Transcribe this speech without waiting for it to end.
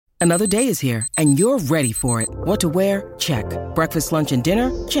Another day is here, and you're ready for it. What to wear? Check. Breakfast, lunch, and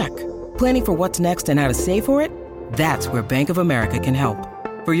dinner? Check. Planning for what's next and how to save for it? That's where Bank of America can help.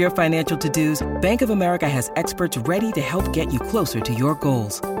 For your financial to-dos, Bank of America has experts ready to help get you closer to your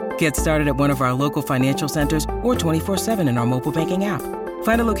goals. Get started at one of our local financial centers or 24/7 in our mobile banking app.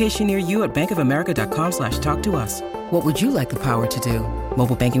 Find a location near you at bankofamerica.com/talktous. What would you like the power to do?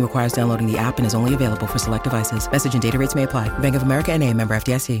 Mobile banking requires downloading the app and is only available for select devices. Message and data rates may apply. Bank of America N.A., member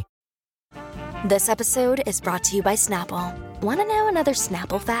FDIC. This episode is brought to you by Snapple. Want to know another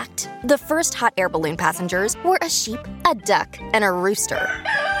Snapple fact? The first hot air balloon passengers were a sheep, a duck, and a rooster.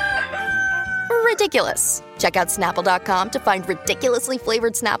 Ridiculous. Check out Snapple.com to find ridiculously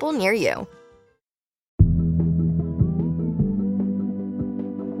flavored Snapple near you.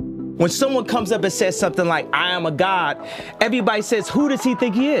 When someone comes up and says something like, I am a god, everybody says, who does he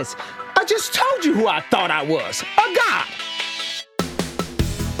think he is? I just told you who I thought I was, a god.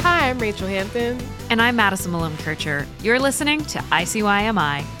 Hi, I'm Rachel Hampton. And I'm Madison Malone-Kircher. You're listening to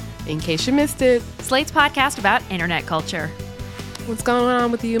ICYMI. In case you missed it, Slate's podcast about internet culture. What's going on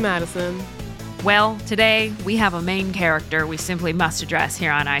with you, Madison? Well, today we have a main character we simply must address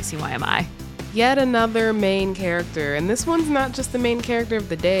here on ICYMI. Yet another main character, and this one's not just the main character of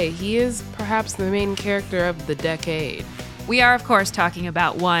the day, he is perhaps the main character of the decade. We are, of course, talking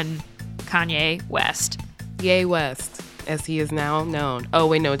about one Kanye West. Ye West, as he is now known. Oh,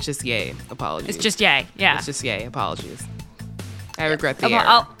 wait, no, it's just Ye. Apologies. It's just Ye, yeah. It's just Ye. Apologies. I regret the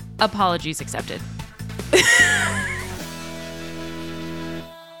error. Apologies accepted.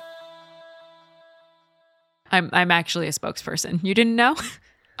 I'm actually a spokesperson. You didn't know?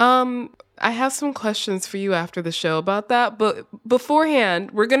 I have some questions for you after the show about that, but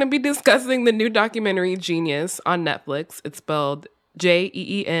beforehand, we're going to be discussing the new documentary Genius on Netflix. It's spelled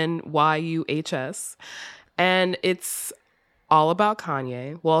Jenyuhs, and it's all about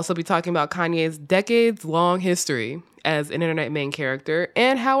Kanye. We'll also be talking about Kanye's decades-long history as an internet main character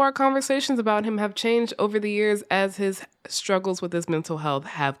and how our conversations about him have changed over the years as his struggles with his mental health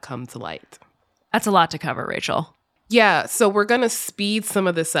have come to light. That's a lot to cover, Rachel. Yeah, so we're going to speed some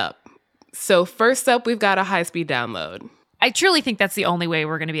of this up. So first up, we've got a high-speed download. I truly think that's the only way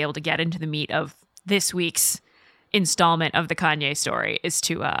we're going to be able to get into the meat of this week's installment of the Kanye story is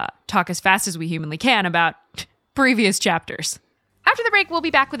to talk as fast as we humanly can about previous chapters. After the break, we'll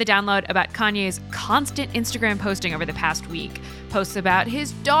be back with a download about Kanye's constant Instagram posting over the past week. Posts about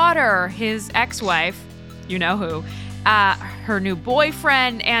his daughter, his ex-wife, you know who, her new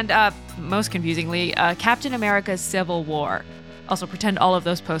boyfriend, and most confusingly, Captain America's Civil War. Also, pretend all of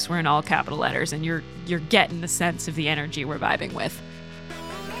those posts were in all capital letters, and you're getting the sense of the energy we're vibing with.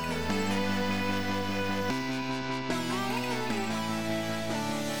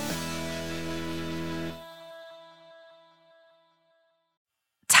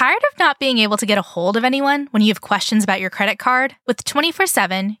 Tired of not being able to get a hold of anyone when you have questions about your credit card? With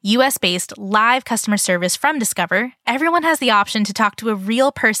 24/7 US-based live customer service from Discover, everyone has the option to talk to a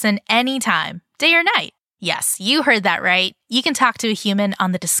real person anytime, day or night. Yes, you heard that right. You can talk to a human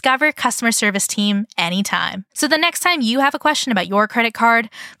on the Discover customer service team anytime. So the next time you have a question about your credit card,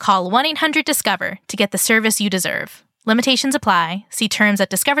 call 1-800-DISCOVER to get the service you deserve. Limitations apply. See terms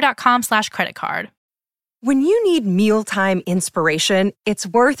at discover.com/creditcard. When you need mealtime inspiration, it's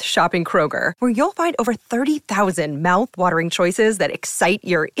worth shopping Kroger, where you'll find over 30,000 mouth-watering choices that excite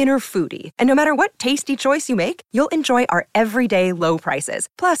your inner foodie. And no matter what tasty choice you make, you'll enjoy our everyday low prices,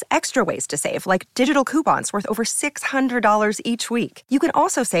 plus extra ways to save, like digital coupons worth over $600 each week. You can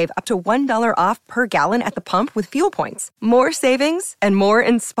also save up to $1 off per gallon at the pump with fuel points. More savings and more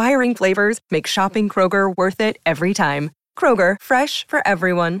inspiring flavors make shopping Kroger worth it every time. Kroger, fresh for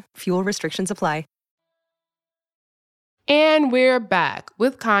everyone. Fuel restrictions apply. And we're back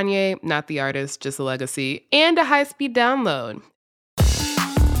with Kanye, not the artist, just a legacy, and a high-speed download.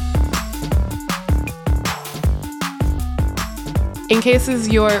 In case this is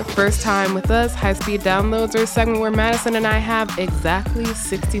your first time with us, high-speed downloads are a segment where Madison and I have exactly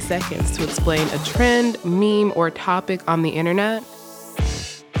 60 seconds to explain a trend, meme, or topic on the internet.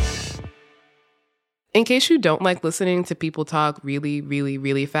 In case you don't like listening to people talk really, really,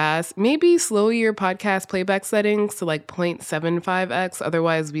 really fast, maybe slow your podcast playback settings to like 0.75x,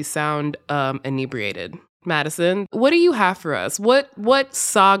 otherwise we sound inebriated. Madison, what do you have for us? What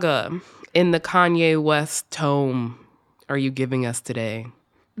saga in the Kanye West tome are you giving us today?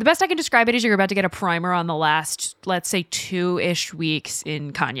 The best I can describe it is you're about to get a primer on the last, let's say, 2-ish weeks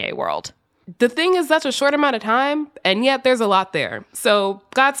in Kanye world. The thing is, that's a short amount of time, and yet there's a lot there. So,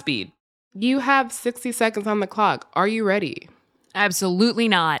 Godspeed. You have 60 seconds on the clock. Are you ready? Absolutely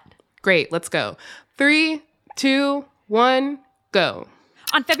not. Great, let's go. 3, 2, 1, go.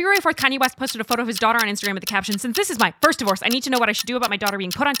 On February 4th, Kanye West posted a photo of his daughter on Instagram with the caption, "Since this is my first divorce, I need to know what I should do about my daughter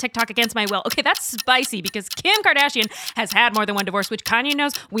being put on TikTok against my will." Okay, that's spicy because Kim Kardashian has had more than one divorce, which Kanye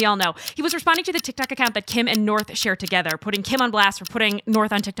knows, we all know. He was responding to the TikTok account that Kim and North share together, putting Kim on blast for putting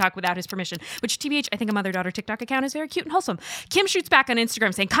North on TikTok without his permission, which TBH, I think a mother-daughter TikTok account is very cute and wholesome. Kim shoots back on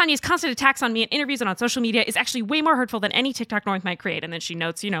Instagram saying, "Kanye's constant attacks on me in interviews and on social media is actually way more hurtful than any TikTok North might create." And then she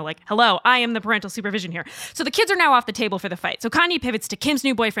notes, hello, I am the parental supervision here. So the kids are now off the table for the fight. So Kanye pivots to Kim's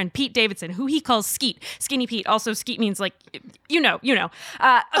new boyfriend, Pete Davidson, who he calls Skeet. Skinny Pete. Also, Skeet means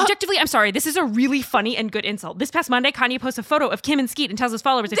objectively, I'm sorry, this is a really funny and good insult. This past Monday, Kanye posts a photo of Kim and Skeet and tells his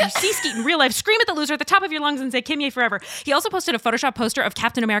followers, if you see Skeet in real life, scream at the loser at the top of your lungs and say, "Kimye forever." He also posted a Photoshop poster of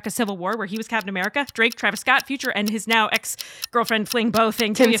Captain America Civil War, where he was Captain America, Drake, Travis Scott, Future, and his now ex-girlfriend fling Bo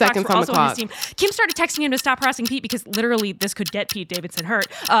thing. 10 seconds on the clock. Kim started texting him to stop harassing Pete because literally this could get Pete Davidson hurt.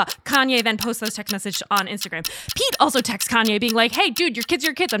 Kanye then posts those text messages on Instagram. Pete also texts Kanye being like, "Hey, dude, your kids are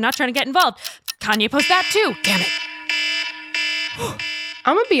your kids. I'm not trying to get involved." Kanye posts that too. Damn it.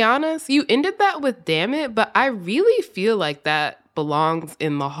 I'm gonna be honest, you ended that with "damn it," but I really feel like that belongs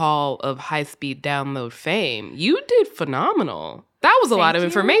in the hall of high-speed download fame. You did phenomenal. That was a lot of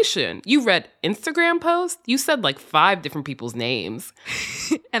information. You read Instagram posts. You said like 5 different people's names.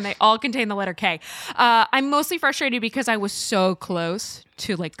 And they all contain the letter K. I'm mostly frustrated because I was so close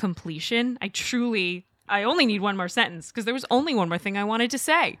to completion. I only need one more sentence because there was only one more thing I wanted to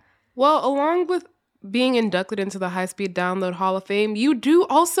say. Well, along with being inducted into the High-Speed Download Hall of Fame, you do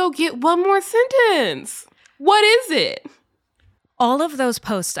also get one more sentence. What is it? All of those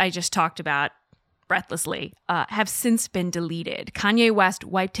posts I just talked about breathlessly have since been deleted. Kanye West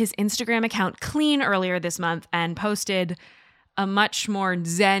wiped his Instagram account clean earlier this month and posted a much more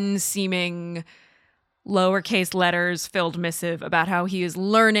zen-seeming lowercase letters filled missive about how he is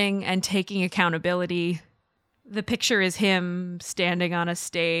learning and taking accountability. The picture is him standing on a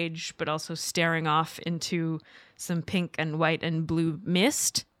stage, but also staring off into some pink and white and blue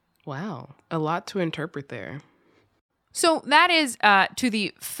mist. Wow, a lot to interpret there. So that is, to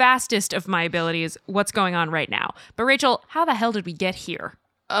the fastest of my abilities, what's going on right now. But Rachel, how the hell did we get here?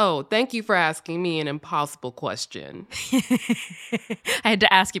 Oh, thank you for asking me an impossible question. I had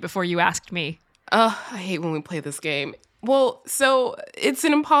to ask you before you asked me. I hate when we play this game. Well, so it's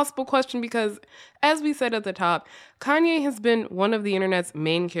an impossible question because, as we said at the top, Kanye has been one of the internet's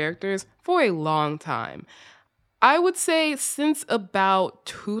main characters for a long time. I would say since about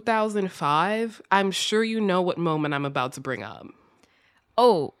 2005. I'm sure you know what moment I'm about to bring up.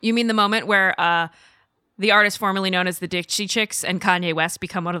 Oh, you mean the moment where the artist formerly known as the Dixie Chicks and Kanye West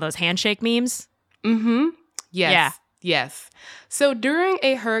become one of those handshake memes? Mm-hmm. Yes. Yeah. Yes. So during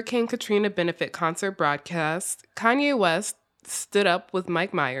a Hurricane Katrina benefit concert broadcast, Kanye West stood up with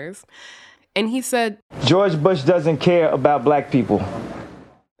Mike Myers and he said, "George Bush doesn't care about black people."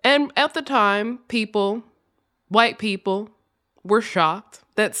 And at the time, white people, were shocked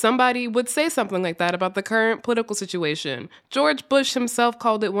that somebody would say something like that about the current political situation. George Bush himself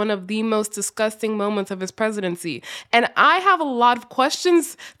called it one of the most disgusting moments of his presidency. And I have a lot of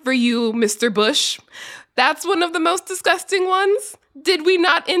questions for you, Mr. Bush. That's one of the most disgusting ones? Did we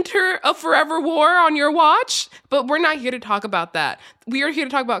not enter a forever war on your watch? But we're not here to talk about that. We are here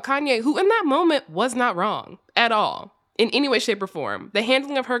to talk about Kanye, who in that moment was not wrong at all. In any way, shape, or form. The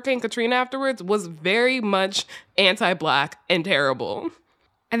handling of Hurricane Katrina afterwards was very much anti-black and terrible.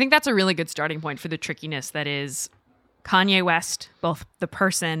 I think that's a really good starting point for the trickiness that is Kanye West, both the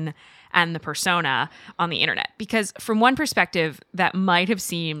person and the persona on the internet. Because from one perspective, that might have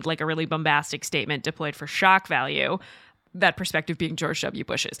seemed like a really bombastic statement deployed for shock value, that perspective being George W.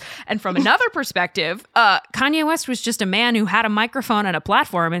 Bush's. And from another perspective, Kanye West was just a man who had a microphone and a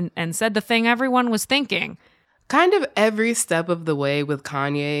platform and said the thing everyone was thinking. Kind of every step of the way with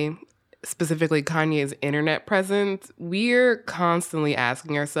Kanye, specifically Kanye's internet presence, we're constantly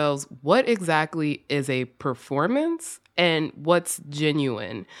asking ourselves, what exactly is a performance and what's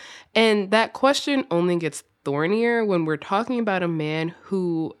genuine? And that question only gets thornier when we're talking about a man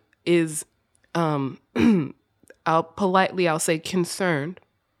who is, I'll say concerned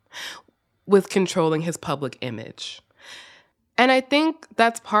with controlling his public image. And I think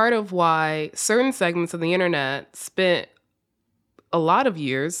that's part of why certain segments of the internet spent a lot of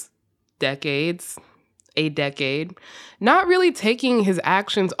years, a decade, not really taking his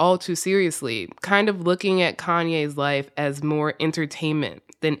actions all too seriously, kind of looking at Kanye's life as more entertainment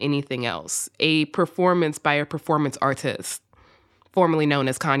than anything else, a performance by a performance artist, formerly known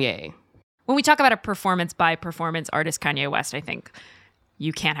as Kanye. When we talk about a performance by performance artist, Kanye West, I think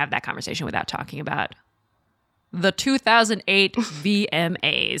you can't have that conversation without talking about the 2008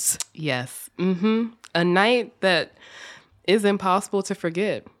 VMAs. Yes. Mm-hmm. A night that is impossible to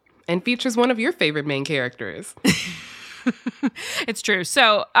forget and features one of your favorite main characters. It's true.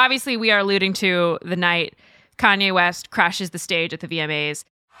 So obviously we are alluding to the night Kanye West crashes the stage at the VMAs.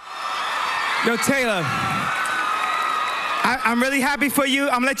 Yo, Taylor, I'm really happy for you.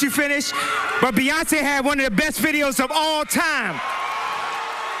 I'm gonna let you finish. But Beyonce had one of the best videos of all time.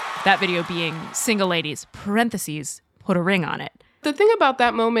 That video being Single Ladies, parentheses, put a ring on it. The thing about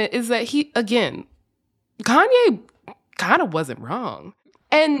that moment is that Kanye kind of wasn't wrong.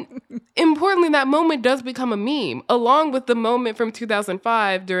 And importantly, that moment does become a meme, along with the moment from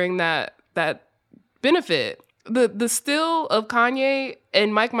 2005 during that benefit. The still of Kanye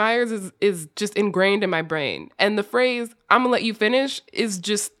and Mike Myers is just ingrained in my brain. And the phrase, "I'm gonna let you finish," is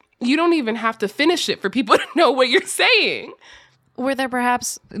just, you don't even have to finish it for people to know what you're saying. Were there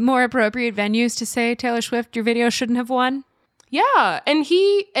perhaps more appropriate venues to say, Taylor Swift, your video shouldn't have won? Yeah, and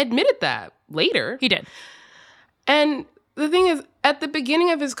he admitted that later. He did. And the thing is, at the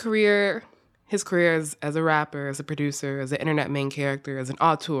beginning of his career as a rapper, as a producer, as an internet main character, as an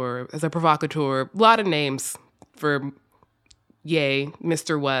auteur, as a provocateur, a lot of names for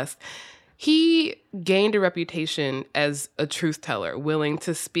Mr. West, he gained a reputation as a truth teller, willing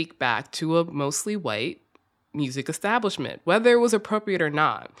to speak back to a mostly white music establishment, whether it was appropriate or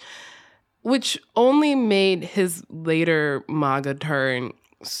not, which only made his later MAGA turn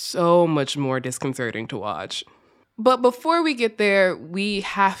so much more disconcerting to watch. But before we get there, we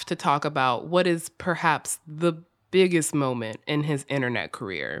have to talk about what is perhaps the biggest moment in his internet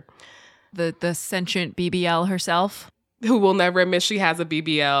career. The sentient BBL herself. Who will never admit she has a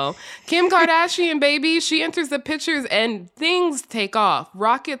BBL. Kim Kardashian, baby. She enters the pictures and things take off.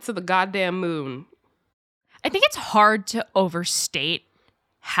 Rocket to the goddamn moon. I think it's hard to overstate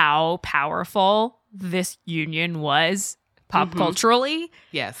how powerful this union was pop culturally.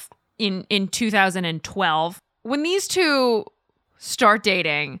 Yes. In 2012. When these two start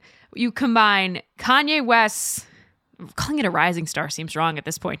dating, you combine Kanye West's, calling it a rising star seems wrong at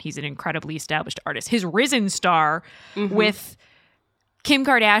this point. He's an incredibly established artist. His risen star with Kim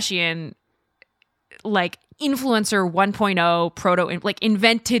Kardashian, like influencer 1.0,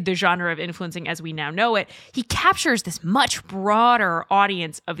 invented the genre of influencing as we now know it. He captures this much broader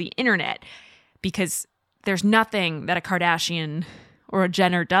audience of the internet because there's nothing that a Kardashian or a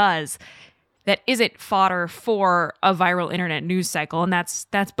Jenner does that isn't fodder for a viral internet news cycle. And that's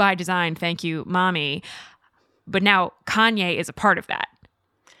by design. Thank you, mommy. But now Kanye is a part of that.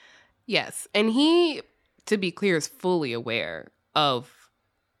 Yes. And he, to be clear, is fully aware of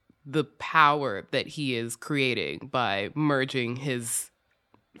the power that he is creating by merging his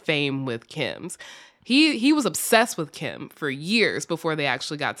fame with Kim's. He was obsessed with Kim for years before they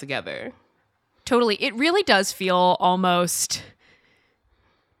actually got together. Totally. It really does feel almost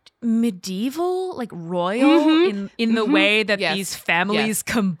medieval, like royal in the way that these families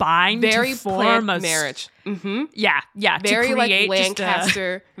combine very to form a marriage. Yeah, Very like create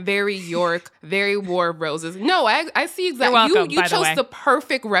Lancaster, very York, very War of Roses. No, I see exactly. You're welcome, you by the chose way. the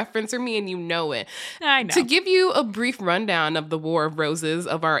perfect reference for me, and you know it. I know. To give you a brief rundown of the War of Roses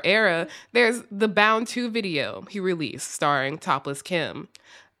of our era, there's the Bound 2 video he released starring topless Kim.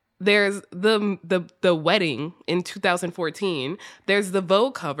 There's the wedding in 2014. There's the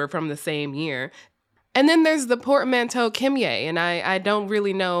Vogue cover from the same year. And then there's the portmanteau Kimye, and I don't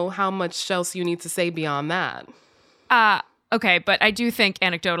really know how much else you need to say beyond that. Okay, but I do think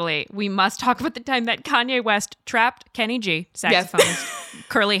anecdotally, we must talk about the time that Kanye West trapped Kenny G, saxophonist,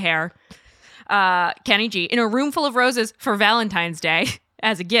 curly hair, Kenny G, in a room full of roses for Valentine's Day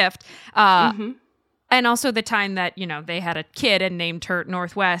as a gift. And also the time that, they had a kid and named her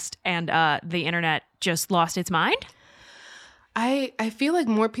Northwest and the internet just lost its mind. I feel like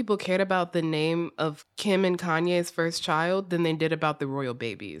more people cared about the name of Kim and Kanye's first child than they did about the royal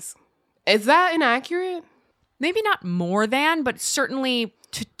babies. Is that inaccurate? Maybe not more than, but certainly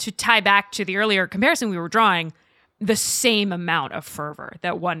to tie back to the earlier comparison we were drawing, the same amount of fervor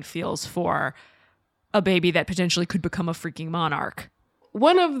that one feels for a baby that potentially could become a freaking monarch.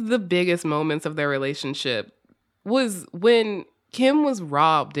 One of the biggest moments of their relationship was when Kim was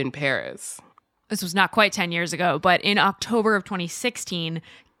robbed in Paris. This was not quite 10 years ago, but in October of 2016,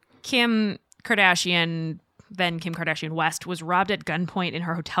 Kim Kardashian, then Kim Kardashian West, was robbed at gunpoint in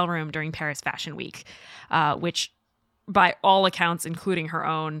her hotel room during Paris Fashion Week, which by all accounts, including her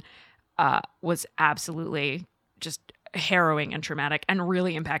own, was absolutely just harrowing and traumatic and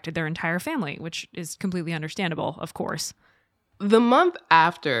really impacted their entire family, which is completely understandable, of course. The month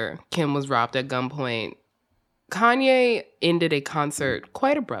after Kim was robbed at gunpoint, Kanye ended a concert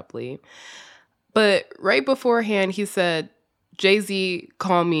quite abruptly. But right beforehand, he said, "Jay-Z,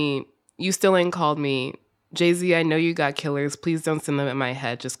 call me. You still ain't called me. Jay-Z, I know you got killers. Please don't send them in my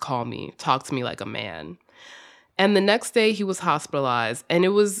head. Just call me. Talk to me like a man. And the next day he was hospitalized. And it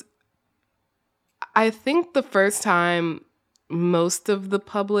was, I think, the first time most of the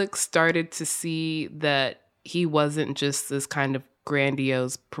public started to see that he wasn't just this kind of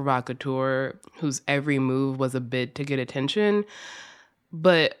grandiose provocateur whose every move was a bid to get attention,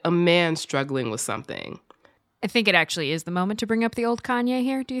 but a man struggling with something. I think it actually is the moment to bring up the old Kanye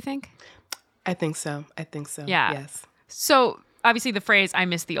here, do you think? I think so. Yeah. Yes. So obviously the phrase, I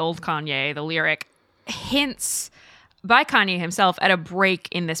miss the old Kanye, the lyric, hints by Kanye himself at a break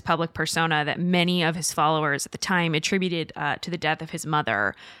in this public persona that many of his followers at the time attributed to the death of his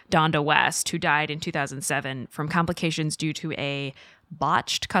mother, Donda West, who died in 2007 from complications due to a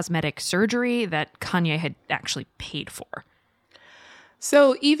botched cosmetic surgery that Kanye had actually paid for.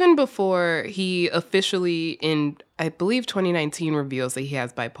 So even before he officially, in I believe 2019, reveals that he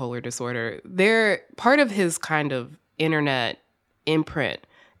has bipolar disorder, part of his kind of internet imprint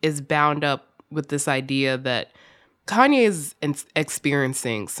is bound up with this idea that Kanye is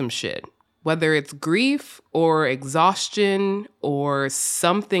experiencing some shit, whether it's grief or exhaustion or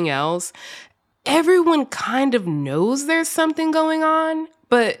something else. Everyone kind of knows there's something going on,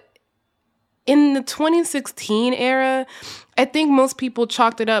 but in the 2016 era, I think most people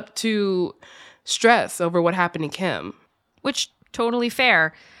chalked it up to stress over what happened to Kim. Which, totally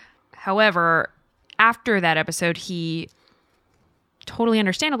fair. However, after that episode, he totally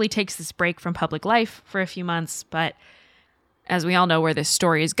understandably takes this break from public life for a few months. But as we all know where this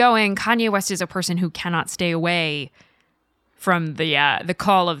story is going, Kanye West is a person who cannot stay away from the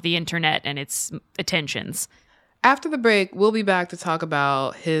call of the internet and its attentions. After the break, we'll be back to talk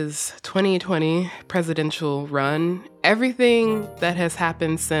about his 2020 presidential run, everything that has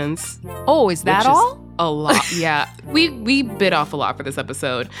happened since. Oh, is that all? A lot, yeah. We bit off a lot for this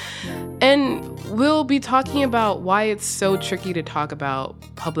episode. And we'll be talking about why it's so tricky to talk about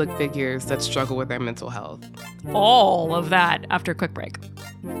public figures that struggle with their mental health. All of that after a quick break.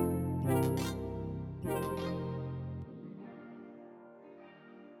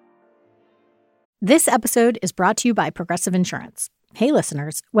 This episode is brought to you by Progressive Insurance. Hey,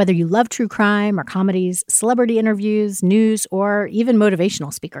 listeners, whether you love true crime or comedies, celebrity interviews, news, or even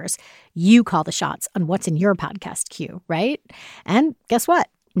motivational speakers, you call the shots on what's in your podcast queue, right? And guess what?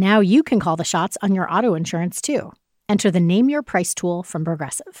 Now you can call the shots on your auto insurance, too. Enter the Name Your Price tool from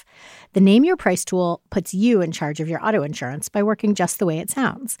Progressive. The Name Your Price tool puts you in charge of your auto insurance by working just the way it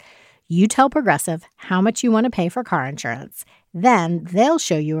sounds. You tell Progressive how much you want to pay for car insurance. Then they'll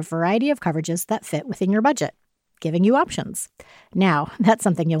show you a variety of coverages that fit within your budget, giving you options. Now, that's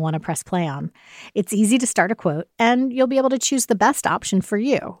something you'll want to press play on. It's easy to start a quote, and you'll be able to choose the best option for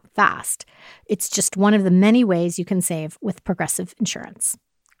you fast. It's just one of the many ways you can save with Progressive Insurance.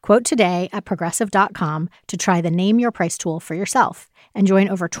 Quote today at Progressive.com to try the Name Your Price tool for yourself and join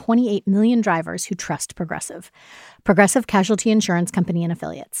over 28 million drivers who trust Progressive. Progressive Casualty Insurance Company and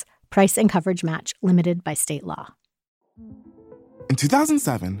Affiliates. Price and coverage match limited by state law. In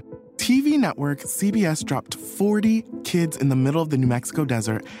 2007, TV network CBS dropped 40 kids in the middle of the New Mexico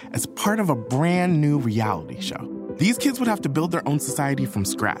desert as part of a brand new reality show. These kids would have to build their own society from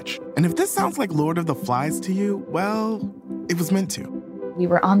scratch. And if this sounds like Lord of the Flies to you, well, it was meant to. We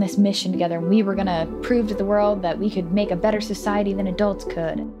were on this mission together, and we were going to prove to the world that we could make a better society than adults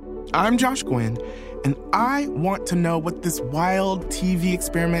could. I'm Josh Gwynn, and I want to know what this wild TV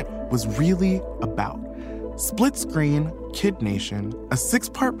experiment was really about. Split Screen Kid Nation, a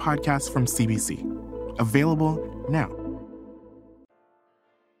 6-part podcast from CBC. Available now.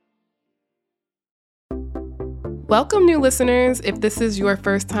 Welcome, new listeners. If this is your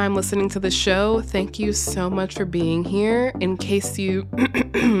first time listening to the show, thank you so much for being here. In case you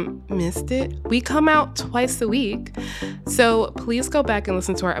missed it, we come out twice a week. So please go back and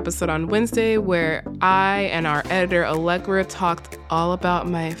listen to our episode on Wednesday where I and our editor, Allegra, talked all about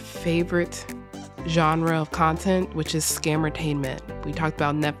my favorite genre of content, which is scammertainment. We talked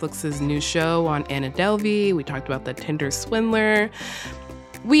about Netflix's new show on Anna Delvey. We talked about the Tinder swindler.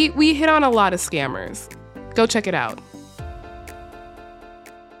 We hit on a lot of scammers. Go check it out.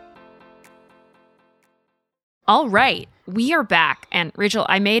 All right, we are back. And Rachel,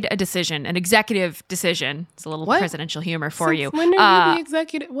 I made a decision, an executive decision. It's a little presidential humor for you. When are you the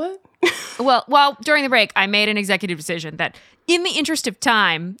executive? What? Well, during the break, I made an executive decision that in the interest of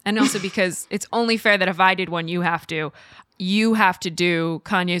time, and also because it's only fair that if I did one, you have to do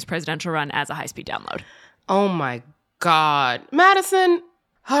Kanye's presidential run as a high-speed download. Oh my God. Madison,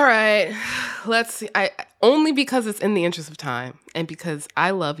 all right, let's see. Only because it's in the interest of time and because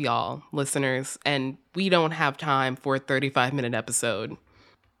I love y'all, listeners, and we don't have time for a 35-minute episode.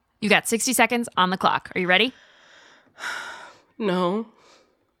 You got 60 seconds on the clock. Are you ready? No.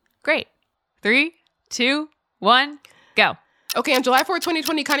 Great. 3, 2, 1, go. Okay, on July 4,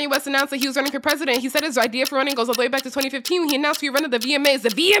 2020, Kanye West announced that he was running for president. He said his idea for running goes all the way back to 2015 when he announced he would run the VMAs. The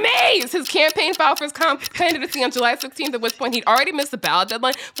VMAs! His campaign filed for his candidacy on July 16th, at which point he'd already missed the ballot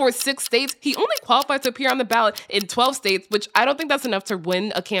deadline for 6 states. He only qualified to appear on the ballot in 12 states, which I don't think that's enough to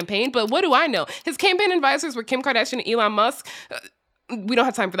win a campaign, but what do I know? His campaign advisors were Kim Kardashian and Elon Musk. We don't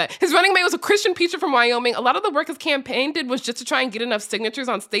have time for that. His running mate was a Christian preacher from Wyoming. A lot of the work his campaign did was just to try and get enough signatures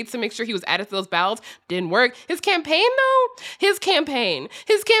on states to make sure he was added to those ballots. Didn't work. His campaign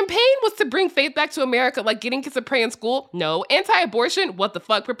was to bring faith back to America, like getting kids to pray in school. No. Anti-abortion? What the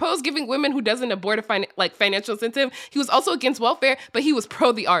fuck? Proposed giving women who doesn't abort a financial incentive. He was also against welfare, but he was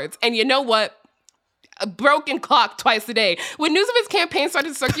pro the arts. And you know what? A broken clock twice a day. When news of his campaign started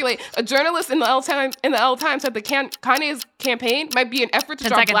to circulate, a journalist in the L Times said that Kanye's campaign might be an effort to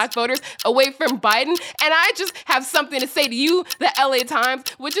draw black voters away from Biden. And I just have something to say to you, the LA Times,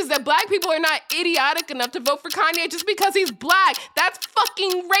 which is that black people are not idiotic enough to vote for Kanye just because he's black. That's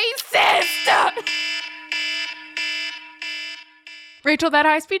fucking racist. Rachel, that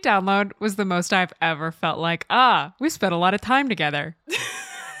high-speed download was the most I've ever felt like, we spent a lot of time together.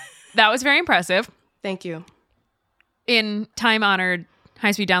 That was very impressive. Thank you. In time-honored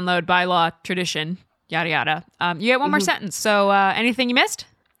high-speed download bylaw tradition, yada, yada, you get one more sentence. So anything you missed?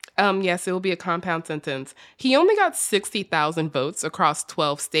 Yes, it will be a compound sentence. He only got 60,000 votes across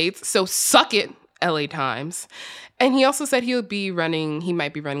 12 states, so suck it, LA Times. And he also said he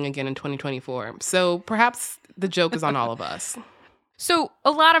might be running again in 2024. So perhaps the joke is on all of us. So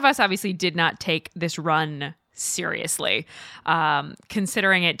a lot of us obviously did not take this run seriously,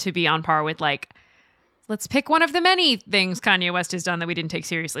 considering it to be on par with let's pick one of the many things Kanye West has done that we didn't take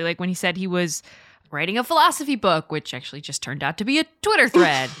seriously. Like when he said he was writing a philosophy book, which actually just turned out to be a Twitter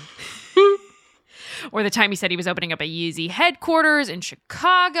thread. Or the time he said he was opening up a Yeezy headquarters in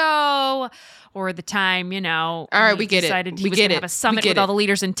Chicago. Or the time, all right, we get decided it. he was going to have a summit with all the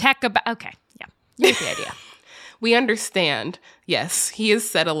leaders in tech about. Okay, yeah, you get the idea. We understand. Yes, he has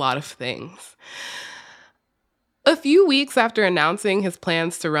said a lot of things. A few weeks after announcing his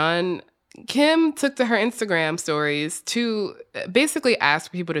plans to run, Kim took to her Instagram stories to basically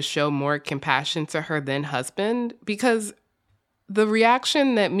ask people to show more compassion to her then husband, because the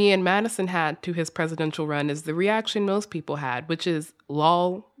reaction that me and Madison had to his presidential run is the reaction most people had, which is,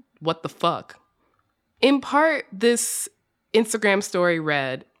 lol, what the fuck? In part, this Instagram story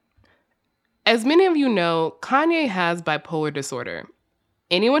read, as many of you know, Kanye has bipolar disorder.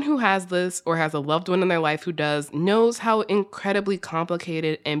 Anyone who has this or has a loved one in their life who does knows how incredibly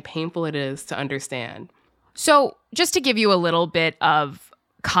complicated and painful it is to understand. So just to give you a little bit of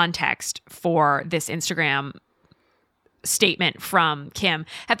context for this Instagram statement from Kim,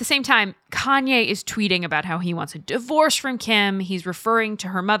 at the same time, Kanye is tweeting about how he wants a divorce from Kim. He's referring to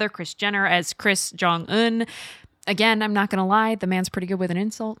her mother, Kris Jenner, as Kris Jong-un. Again, I'm not going to lie, the man's pretty good with an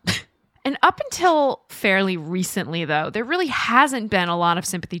insult. And up until fairly recently, though, there really hasn't been a lot of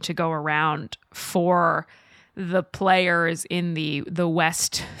sympathy to go around for the players in the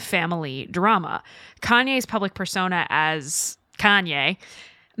West family drama. Kanye's public persona as Kanye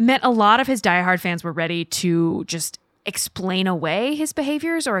meant a lot of his diehard fans were ready to just explain away his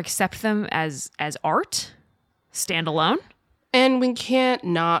behaviors or accept them as art, standalone. And we can't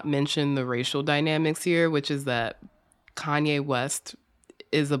not mention the racial dynamics here, which is that Kanye West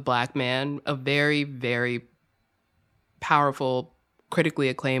is a black man, a very, very powerful, critically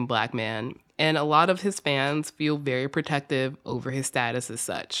acclaimed black man. And a lot of his fans feel very protective over his status as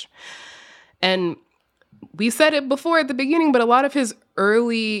such. And we said it before at the beginning, but a lot of his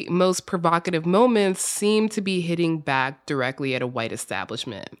early, most provocative moments seem to be hitting back directly at a white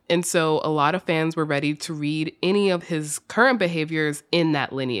establishment. And so a lot of fans were ready to read any of his current behaviors in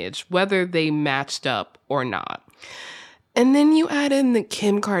that lineage, whether they matched up or not. And then you add in the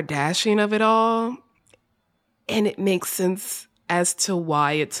Kim Kardashian of it all, and it makes sense as to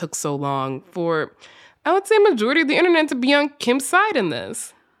why it took so long for, I would say, majority of the internet to be on Kim's side in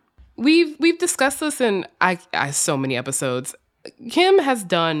this. We've discussed this in so many episodes. Kim has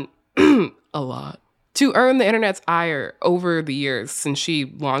done a lot to earn the internet's ire over the years since she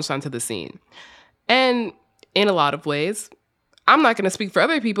launched onto the scene. And in a lot of ways, I'm not going to speak for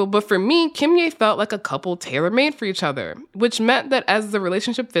other people, but for me, Kim Ye felt like a couple tailor-made for each other, which meant that as the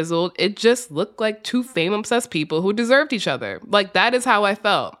relationship fizzled, it just looked like two fame-obsessed people who deserved each other. Like, that is how I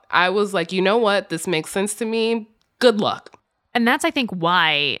felt. I was like, you know what? This makes sense to me. Good luck. And that's, I think,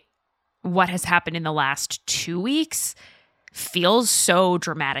 why what has happened in the last 2 weeks feels so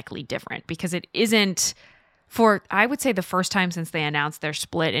dramatically different, because it isn't for, I would say, the first time since they announced their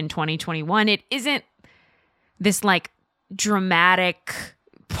split in 2021, it isn't this like dramatic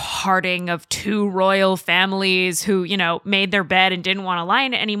parting of two royal families who, you know, made their bed and didn't want to lie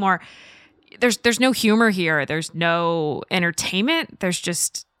in it anymore. There's no humor here. There's no entertainment. There's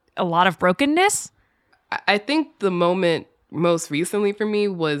just a lot of brokenness. I think the moment most recently for me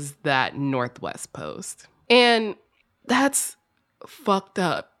was that Northwest post. And that's fucked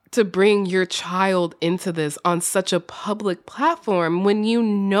up to bring your child into this on such a public platform when you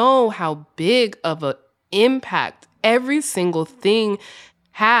know how big of an impact every single thing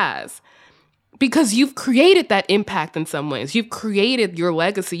has. Because you've created that impact in some ways. You've created your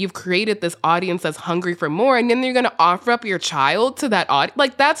legacy. You've created this audience that's hungry for more. And then you're going to offer up your child to that audience.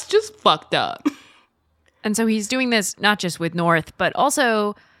 Like, that's just fucked up. And so he's doing this not just with North, but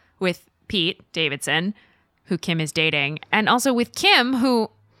also with Pete Davidson, who Kim is dating, and also with Kim, who,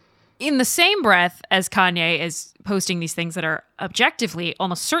 in the same breath as Kanye is posting these things that are objectively,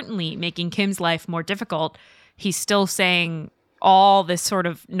 almost certainly making Kim's life more difficult, he's still saying all this sort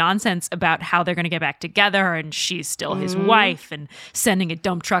of nonsense about how they're going to get back together and she's still his wife and sending a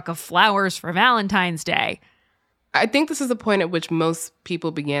dump truck of flowers for Valentine's Day. I think this is the point at which most people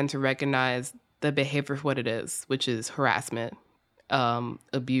began to recognize the behavior for what it is, which is harassment,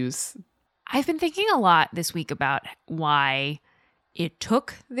 abuse. I've been thinking a lot this week about why it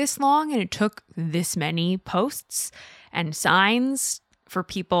took this long and it took this many posts and signs for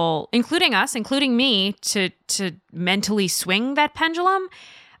people, including us, including me, to mentally swing that pendulum.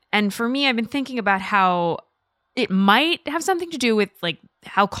 And for me, I've been thinking about how it might have something to do with like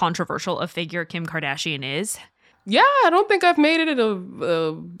how controversial a figure Kim Kardashian is. Yeah, I don't think I've made it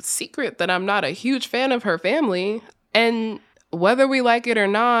a secret that I'm not a huge fan of her family. And whether we like it or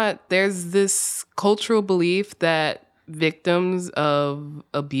not, there's this cultural belief that victims of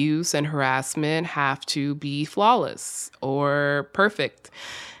abuse and harassment have to be flawless or perfect.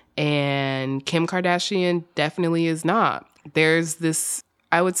 And Kim Kardashian definitely is not. There's this,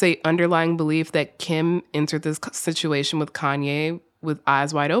 I would say, underlying belief that Kim entered this situation with Kanye with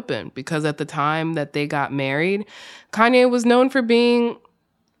eyes wide open, because at the time that they got married, Kanye was known for being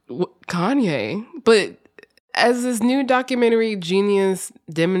Kanye. But as this new documentary Genius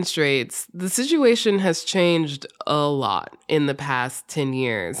demonstrates, the situation has changed a lot in the past 10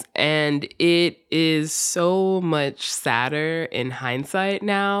 years. And it is so much sadder in hindsight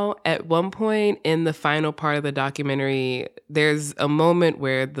now. At one point in the final part of the documentary, there's a moment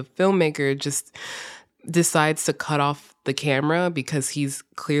where the filmmaker just decides to cut off the camera because he's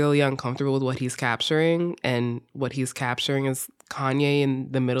clearly uncomfortable with what he's capturing. And what he's capturing is Kanye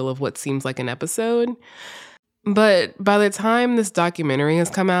in the middle of what seems like an episode. But by the time this documentary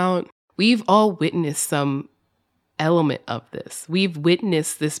has come out, we've all witnessed some element of this. We've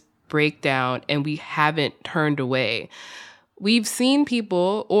witnessed this breakdown and we haven't turned away. We've seen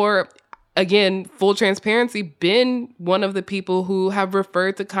people, or again, full transparency, been one of the people who have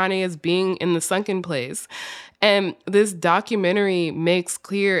referred to Kanye as being in the sunken place. And this documentary makes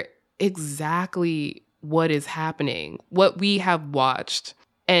clear exactly what is happening, what we have watched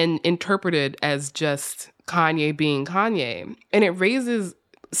and interpreted as just Kanye being Kanye. And it raises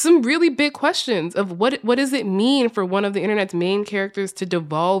some really big questions of what does it mean for one of the internet's main characters to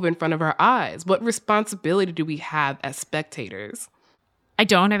devolve in front of our eyes? What responsibility do we have as spectators? I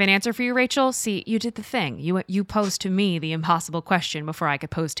don't have an answer for you, Rachel. See, you did the thing. You posed to me the impossible question before I could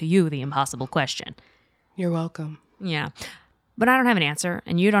pose to you the impossible question. You're welcome. Yeah. But I don't have an answer,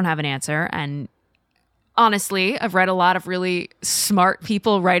 and you don't have an answer, and honestly, I've read a lot of really smart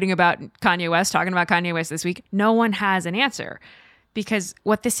people writing about Kanye West, talking about Kanye West this week. No one has an answer, because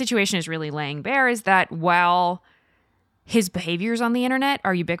what this situation is really laying bare is that while his behaviors on the internet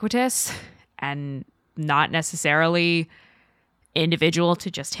are ubiquitous and not necessarily individual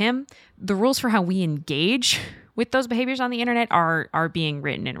to just him, the rules for how we engage with those behaviors on the internet are being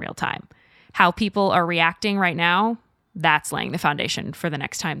written in real time. How people are reacting right now, that's laying the foundation for the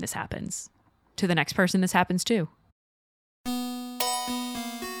next time this happens. To the next person this happens to.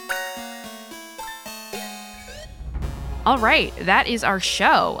 All right, that is our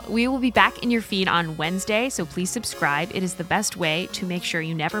show. We will be back in your feed on Wednesday, so please subscribe. It is the best way to make sure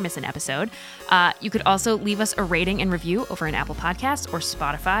you never miss an episode. You could also leave us a rating and review over in Apple Podcasts or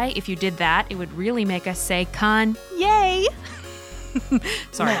Spotify. If you did that, it would really make us say, yay!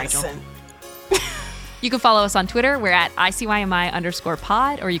 Sorry, Madison. Rachel. You can follow us on Twitter. We're at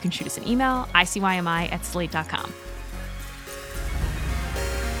ICYMI_pod, or you can shoot us an email, ICYMI@slate.com.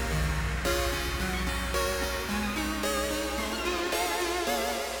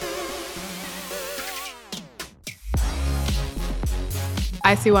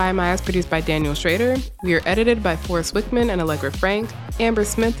 ICYMI is produced by Daniel Schroeder. We are edited by Forrest Wickman and Allegra Frank. Amber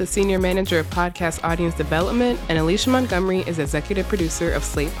Smith, the Senior Manager of Podcast Audience Development, and Alicia Montgomery is Executive Producer of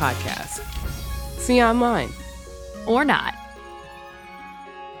Slate Podcasts. See you online. Or not.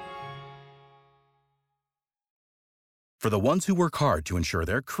 For the ones who work hard to ensure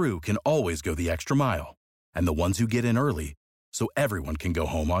their crew can always go the extra mile, and the ones who get in early so everyone can go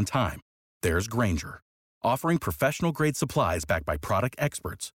home on time, there's Grainger, offering professional-grade supplies backed by product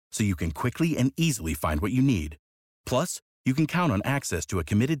experts so you can quickly and easily find what you need. Plus, you can count on access to a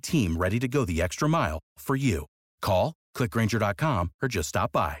committed team ready to go the extra mile for you. Call, click Grainger.com, or just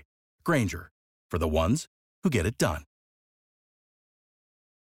stop by. Grainger, for the ones who get it done.